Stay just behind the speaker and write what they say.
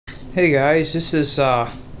Hey guys, this is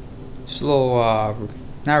just a little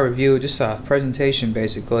not review, just a presentation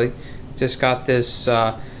basically. Just got this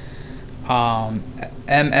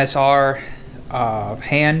MSR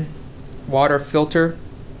hand water filter,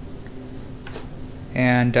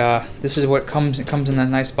 and this is what comes. It comes in a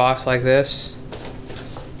nice box like this.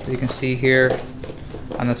 You can see here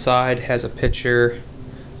on the side has a picture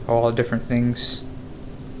of all the different things,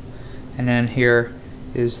 and then here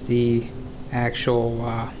is the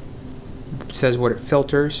actual it says what it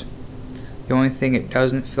filters. The only thing it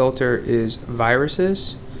doesn't filter is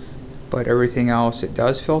viruses, but everything else it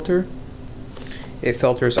does filter. It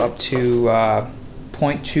filters up to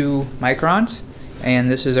 0.2 microns, and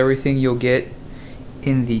this is everything you'll get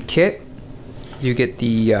in the kit. You get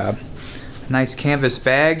the nice canvas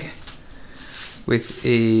bag with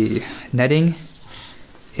a netting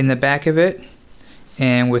in the back of it,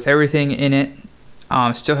 and with everything in it,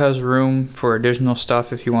 still has room for additional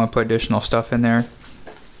stuff if you want to put additional stuff in there.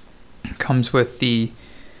 Comes with the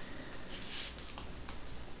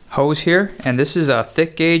hose here, and this is a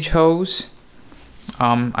thick gauge hose.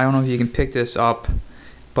 I don't know if you can pick this up,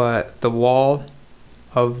 but the wall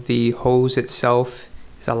of the hose itself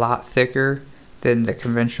is a lot thicker than the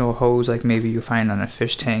conventional hose like maybe you find on a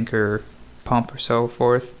fish tank or pump or so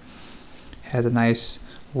forth. Has a nice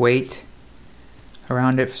weight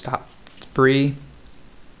around it to stop debris,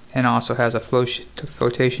 and also has a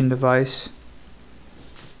flotation device.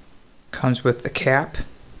 Comes with the cap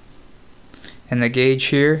and the gauge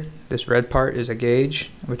here. This red part is a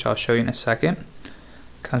gauge, which I'll show you in a second.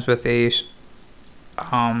 Comes with a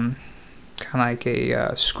kind of like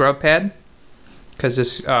a scrub pad, because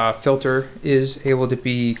this filter is able to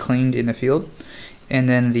be cleaned in the field. And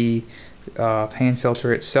then the hand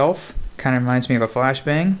filter itself kind of reminds me of a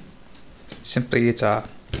flashbang. Simply it's a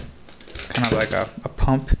kind of like a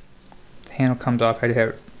pump. The handle comes off. I had to have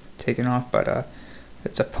it taken off, but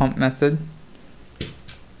it's a pump method.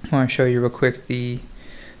 I want to show you real quick the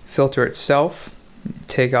filter itself.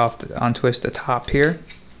 Take off, untwist the top here,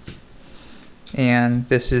 and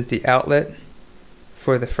this is the outlet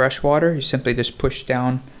for the fresh water. You simply just push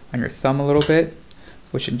down on your thumb a little bit,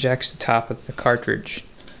 which ejects the top of the cartridge.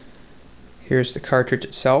 Here's the cartridge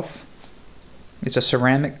itself. It's a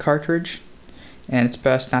ceramic cartridge, and it's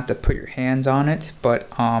best not to put your hands on it, but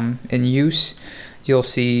in use you'll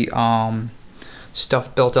see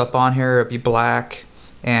stuff built up on here. It'll be black,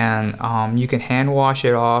 and you can hand wash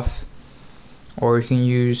it off, or you can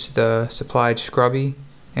use the supplied scrubby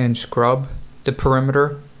and scrub the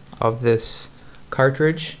perimeter of this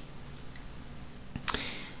cartridge.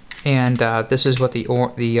 And this is what the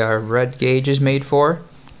red gauge is made for.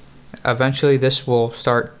 Eventually this will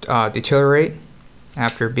start deteriorate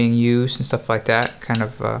after being used and stuff like that, kind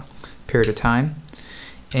of period of time.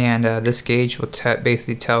 And this gauge will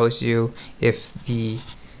basically tells you if the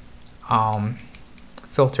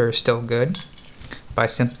filter is still good by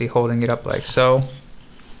simply holding it up like so,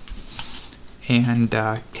 and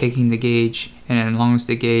taking the gauge, and as long as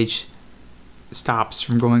the gauge stops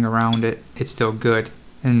from going around it, it's still good.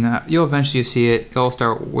 And you'll eventually see it'll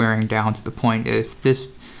start wearing down to the point if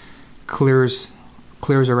this clears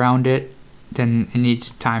around it, then it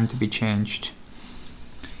needs time to be changed.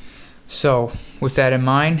 So with that in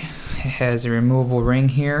mind, it has a removable ring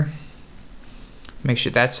here. Make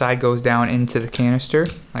sure that side goes down into the canister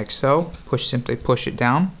like so. Simply push it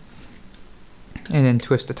down, and then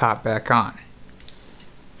twist the top back on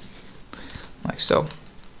like so,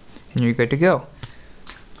 and you're good to go.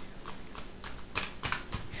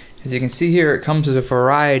 As you can see here, it comes with a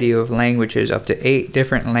variety of languages, up to 8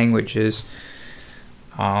 different languages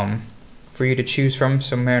for you to choose from.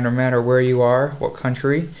 So no matter where you are, what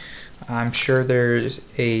country, I'm sure there's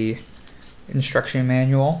a instruction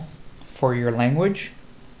manual for your language.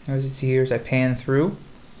 As you see here, as I pan through,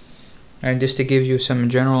 and just to give you some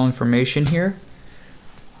general information here,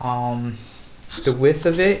 the width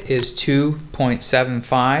of it is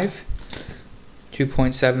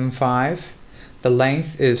 2.75. The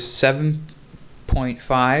length is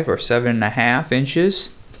 7.5 or 7.5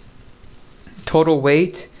 inches. Total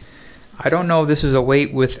weight, I don't know if this is a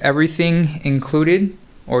weight with everything included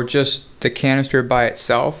or just the canister by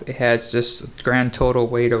itself. It has just a grand total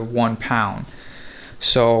weight of 1 pound.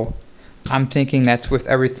 So I'm thinking that's with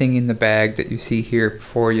everything in the bag that you see here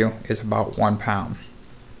before you is about 1 pound.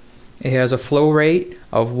 It has a flow rate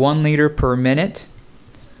of 1 liter per minute,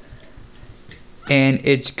 and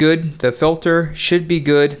it's good. The filter should be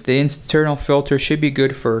good. The internal filter should be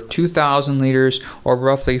good for 2,000 liters or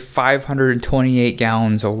roughly 528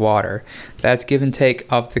 gallons of water. That's give and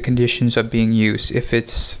take of the conditions of being used. If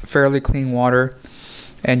it's fairly clean water,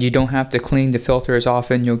 and you don't have to clean the filter as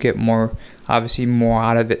often. You'll get more, obviously more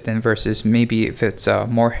out of it than versus maybe if it's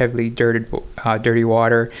more heavily dirty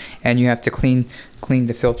water and you have to clean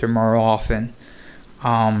the filter more often.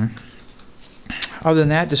 Other than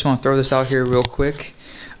that, just want to throw this out here real quick.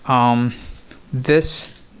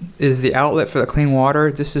 This is the outlet for the clean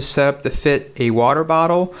water. This is set up to fit a water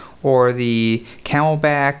bottle or the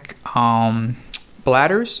Camelback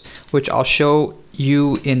bladders, which I'll show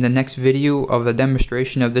you in the next video of the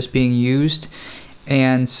demonstration of this being used,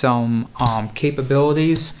 and some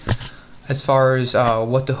capabilities as far as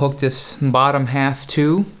what to hook this bottom half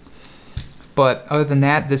to. But other than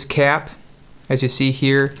that, this cap, as you see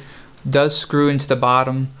here, does screw into the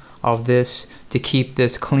bottom of this to keep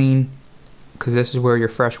this clean, because this is where your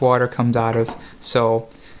fresh water comes out of. So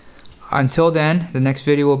until then, the next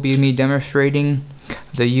video will be me demonstrating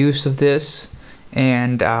the use of this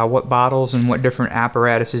and what bottles and what different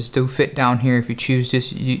apparatuses do fit down here if you choose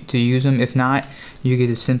to use them. If not, you can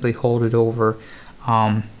just simply hold it over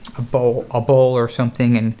a bowl or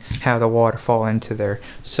something and have the water fall into there.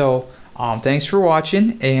 So thanks for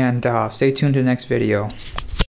watching, and stay tuned to the next video.